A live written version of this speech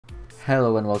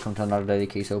Hello and welcome to another daily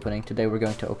case opening. Today we're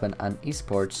going to open an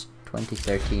eSports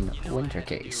 2013 winter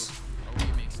case.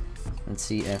 Let's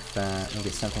see if maybe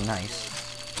it's something nice.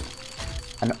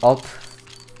 An op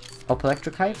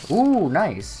electric hype? Ooh,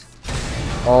 nice!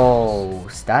 Oh,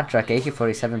 stat track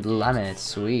AK-47 blue laminate,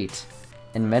 sweet.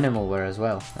 In minimal wear as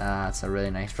well. That's a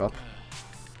really nice drop.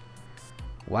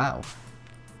 Wow.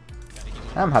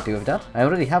 I'm happy with that. I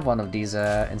already have one of these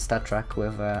in stat track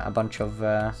with a bunch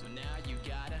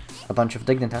of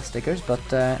Dignitas stickers, but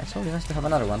it's always nice to have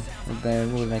another one.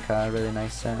 It will make a really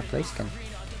nice play skin.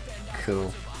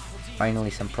 Cool.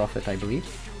 Finally some profit, I believe.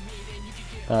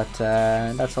 But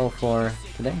that's all for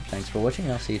today. Thanks for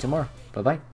watching, I'll see you tomorrow. Bye bye.